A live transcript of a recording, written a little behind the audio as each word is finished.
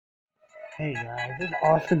Hey guys, it's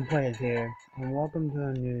Austin Plays here, and welcome to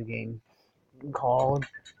a new game called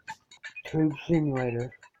Tube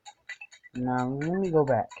Simulator. Now, let me go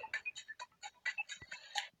back.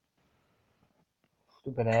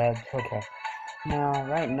 Stupid ads, okay. Now,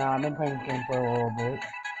 right now, I've been playing this game for a little bit,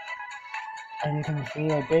 and you can see,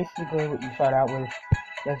 like, basically what you start out with,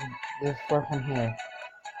 this first one here.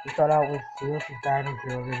 You start out with zero subscribers,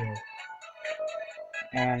 zero videos.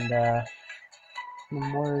 And, the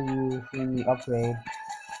more you see me upgrade,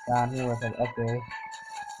 down here with an upgrade,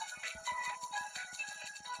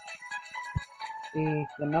 see,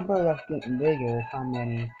 the number that's getting bigger is how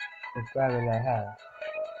many subscribers I have.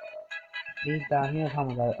 These down here how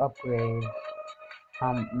much I upgrade,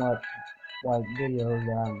 how much like videos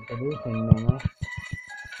I'm producing mainly.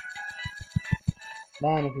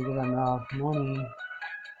 Then if you get enough money,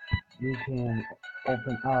 you can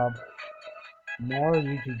open up more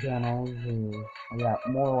YouTube channels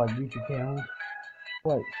more like YouTube channels.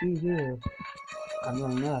 Wait, see here, I'm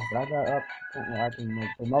doing this, but I got up to the point where I can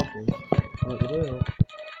like, promote this. What it is,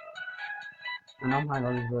 and I'm trying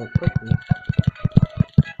to do this very quickly.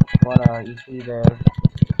 But you see there,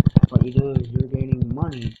 what you do is you're gaining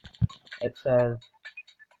money. It says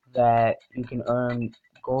that you can earn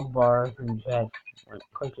gold bars and chests when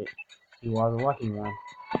click it. You are the lucky one.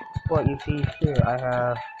 But you see here, I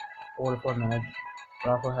have 44 minutes. I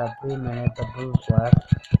also have 3 minutes of boost left,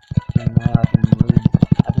 and now I can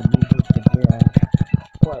reboost again.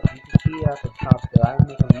 But you can see at the top that I'm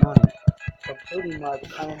making money. So pretty much,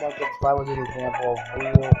 kind of like if I would do an example of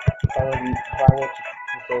real, if I were to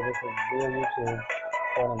say this is real YouTube,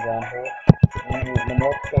 for an example, the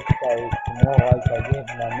more clicks the more likes I get,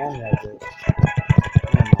 the more money I get.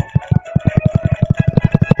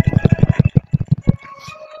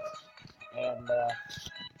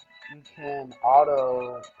 And you can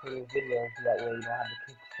auto produce videos so that way you don't have to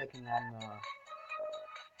keep clicking on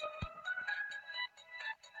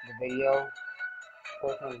the video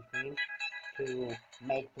portion of the screen to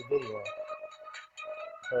make the video.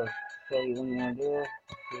 So, when you want to do it,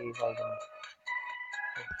 see if I can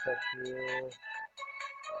check here.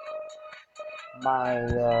 My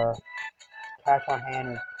cash on hand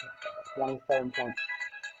is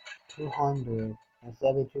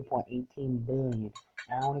 27.272.18 billion.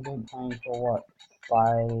 I only been playing for what,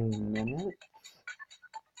 5 minutes?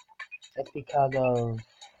 It's because of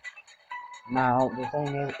now the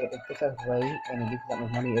thing is it gets us late and it gets that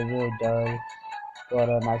much money, it really does. But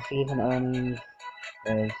my season earnings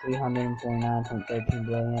is 349.13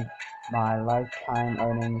 billion. My lifetime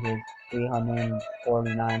earnings is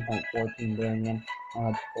 349.14 billion, and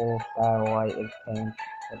a total satellite is 10.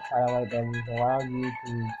 The satellite does allow you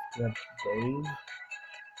to skip days,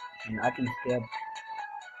 and I can skip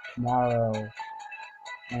tomorrow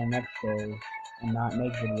and the next day and not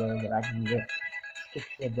make videos, but I can get skip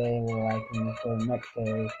the day where I can go the next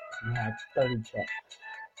day and have 30 checks.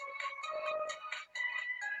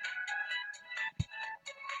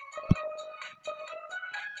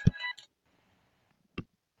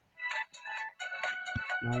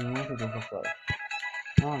 Now you want to do this way.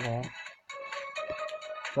 Okay.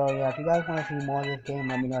 So yeah, if you guys want to see more of this game,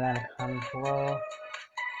 let me know down in the comments below.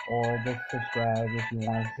 Or just subscribe if you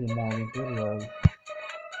want to see more of these videos.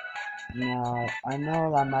 Now, I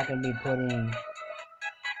know I'm not going to be putting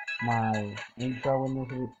my intro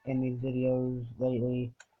in these videos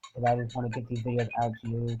lately, because I just want to get these videos out to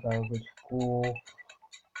you, because with school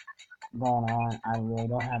going on, I really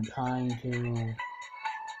don't have time to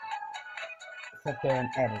sit there and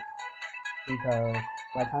edit, because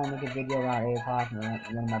by the time I make a video around 8 o'clock, one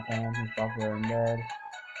of my parents and stuff are in bed,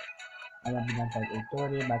 I'm gonna be done like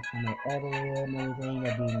 8:30. By the time I edit it and everything,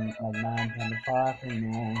 it'll be like 9, 10 o'clock,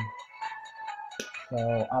 and then so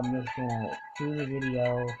I'm just gonna do the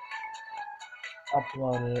video,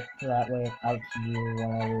 upload it, so that way it's out to you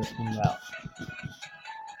whenever it comes out.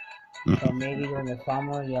 So maybe during the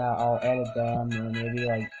summer, yeah, I'll edit them, or maybe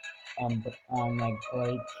like on like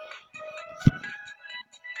breaks,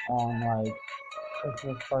 on like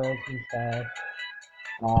Christmas breaks and stuff.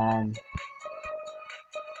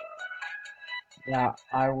 Yeah,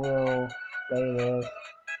 I will say this.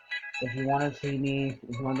 If you want to see me,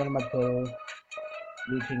 if you want to go to my Twitter,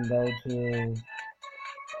 you can go to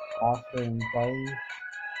Austin Plays.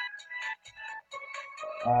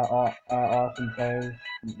 Austin Plays.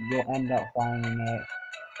 You'll end up finding it.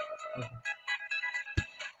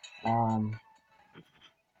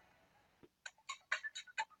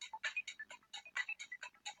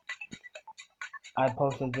 I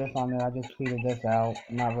posted this on there. I just tweeted this out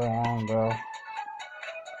not very long ago.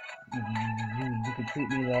 You can tweet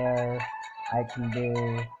me there. I can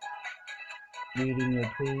do reading your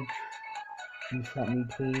tweets. you sent me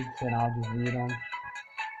tweets and I'll just read them.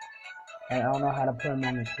 And I don't know how to put them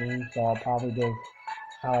on the screen, so I'll probably just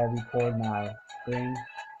how I record my screen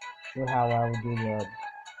with how I would do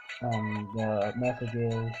the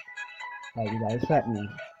messages that you guys sent me.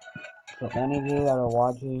 So any of you that are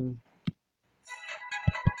watching,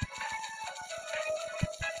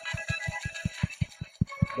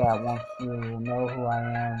 that wants to know who I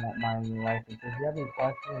am, what my life is, if you have any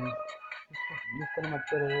questions, just put them on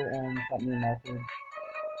Twitter and send me a message,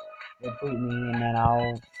 or tweet me, and then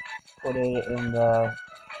I'll put it in the.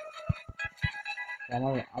 I'm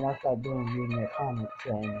gonna start doing reading your comments,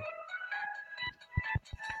 and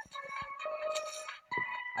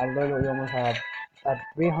I literally almost have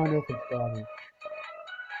 300 subscribers.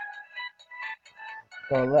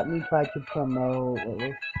 So let me try to promote.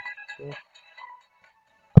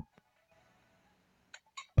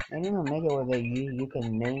 And you know, make it where that you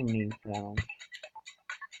can name these channels.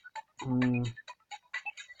 I'm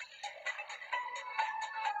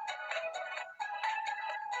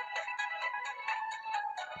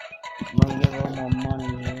gonna get a little more money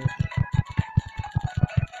here.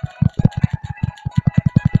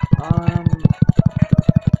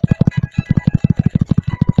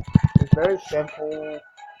 It's very simple.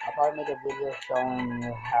 I'll probably make a video showing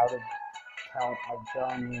you how to count a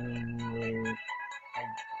gun,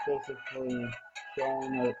 like basically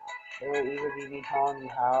showing it. It will either be me telling you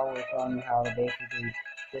how or showing you how to basically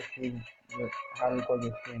just read how to record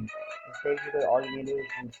your screen. It's basically all you need to do is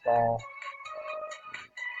install.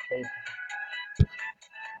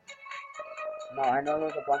 Now I know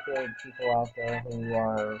there's a bunch of people out there who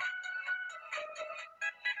are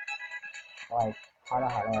like, how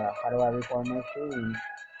do I record my screen?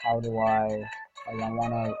 How do I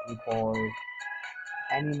want to record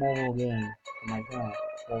any mobile game to my channel?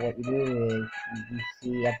 Well, what you do is you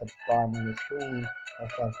see at the bottom of the screen that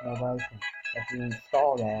says mobile icon. If you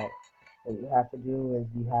install that, what you have to do is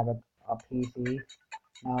you have a PC.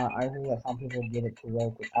 Now I think that some people get it to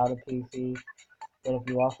work without a PC, but if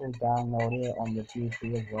you also download it on your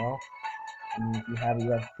PC as well, and if you have a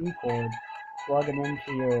USB cord, plug it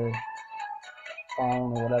into your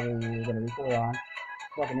phone or whatever you're going to record on,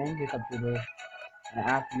 plug it into your computer, and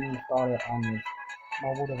after you install it on your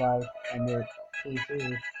mobile device and your PC,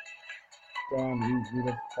 then you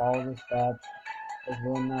just follow the steps. It's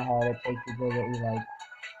really not hard. It takes you literally like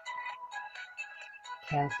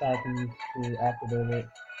 10 seconds to activate it.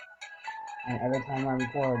 And every time I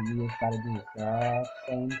record, you just gotta do the exact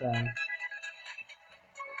same thing.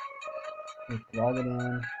 Just plug it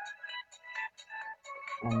in,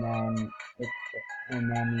 and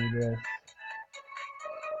then you just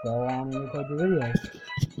go on and record your video.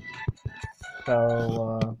 So,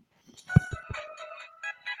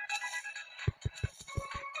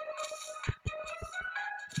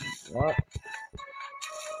 what?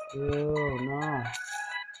 Ew, no.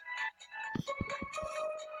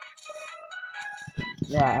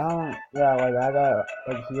 Yeah, like I got,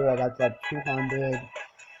 like here I got like 200,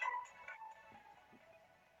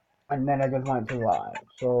 and then I just went to live.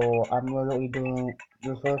 So I'm literally doing,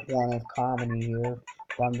 the first one is comedy here,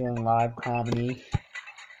 so I'm doing live comedy.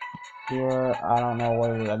 Here, I don't know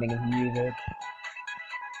what it is, I think it's music.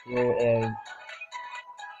 Here is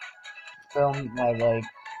film, like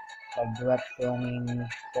direct filming,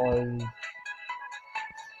 stories.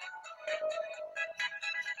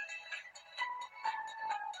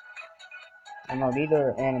 I know these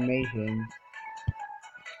are animations.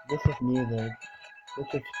 This is music. This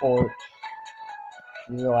is sports.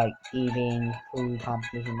 These are like eating, food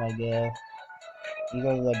competitions, I guess. These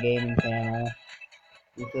are the gaming channel.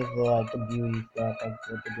 This is like the beauty stuff, like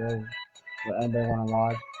what the girls, what anybody wanna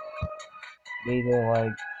watch. These are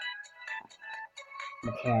like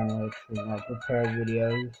mechanics and like repair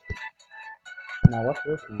videos. Now what's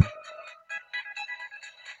this one?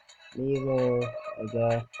 These are, I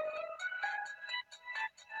guess,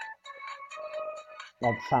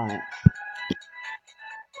 like science.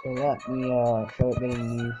 So let me start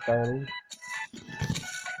getting these started.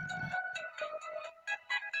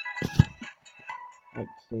 Let's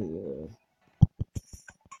see.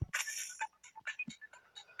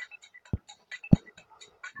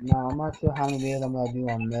 Now I'm not sure how many videos I'm gonna do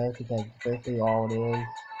on this because it's basically all it is.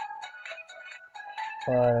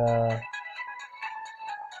 But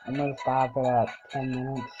I'm gonna stop it at 10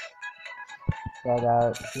 minutes. So I got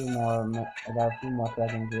a few more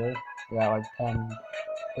seconds here. I got like 10,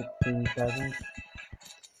 15 seconds.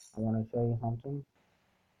 I wanna show you something.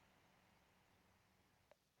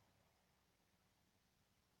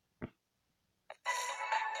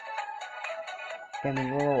 Getting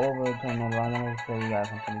a little over 10 minutes. I wanna show you guys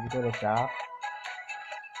something. If you go to shop,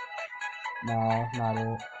 No, not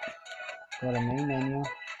it. Go to main menu,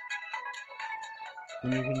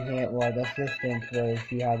 and you can hit like assistance where you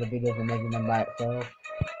see how the videos are making them by itself.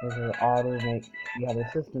 This is auto make, you have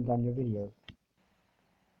assistance on your videos.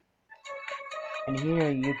 And here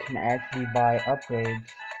you can actually buy upgrades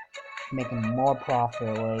to make them more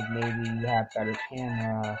profit, like maybe you have better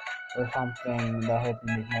camera or something that help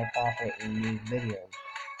you make more profit in these videos.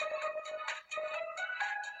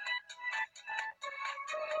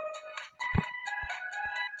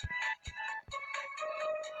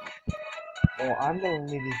 Well, I'm gonna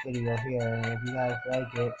leave this video here, and if you guys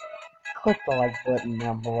like it, click the like button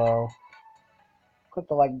down below. Click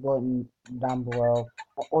the like button down below,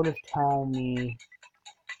 or just tell me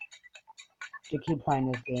to keep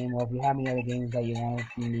playing this game, or if you have any other games that you want to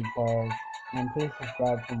see me play. And please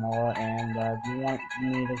subscribe for more, and if you want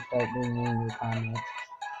me to start doing any of your comments,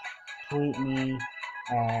 tweet me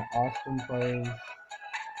at Austin Plays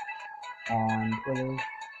on Twitter,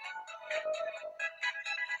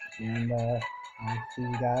 and I'll see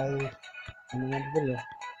you guys in the next video.